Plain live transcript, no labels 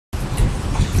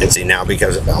And see, now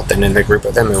because of Elton and the group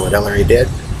of them and what Ellery did,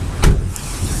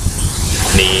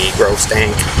 Negro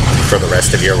stank for the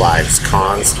rest of your lives,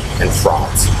 cons and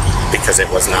frauds, because it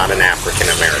was not an African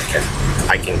American.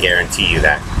 I can guarantee you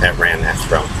that ran that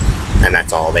throne. And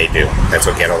that's all they do. That's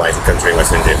what Ghetto Life and Country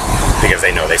Western do, because they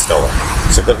know they stole it.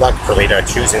 So good luck, Perlita,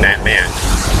 choosing that man,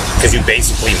 because you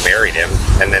basically married him,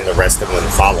 and then the rest of them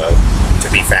follow to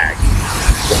be fag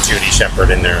with Judy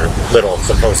Shepard and their little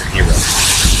supposed hero.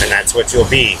 And that's what you'll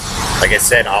be. Like I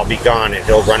said, I'll be gone and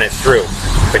he'll run it through.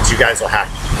 But you guys will have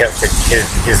to get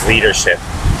his leadership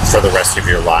for the rest of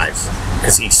your lives,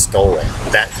 because he stole it.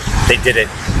 That they did it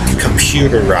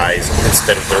computerized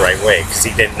instead of the right way, because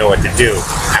he didn't know what to do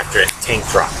after it tank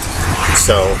dropped.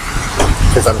 So,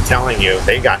 because I'm telling you,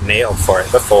 they got nailed for it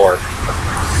before.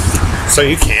 So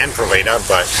you can Perlita,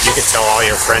 but you can tell all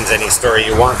your friends any story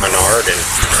you want, Menard and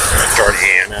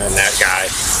Georgiana and that guy.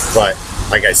 But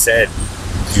like I said,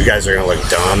 you guys are going to look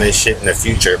dumb as shit in the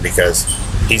future, because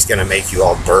he's going to make you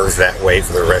all birth that way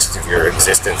for the rest of your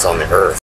existence on the earth.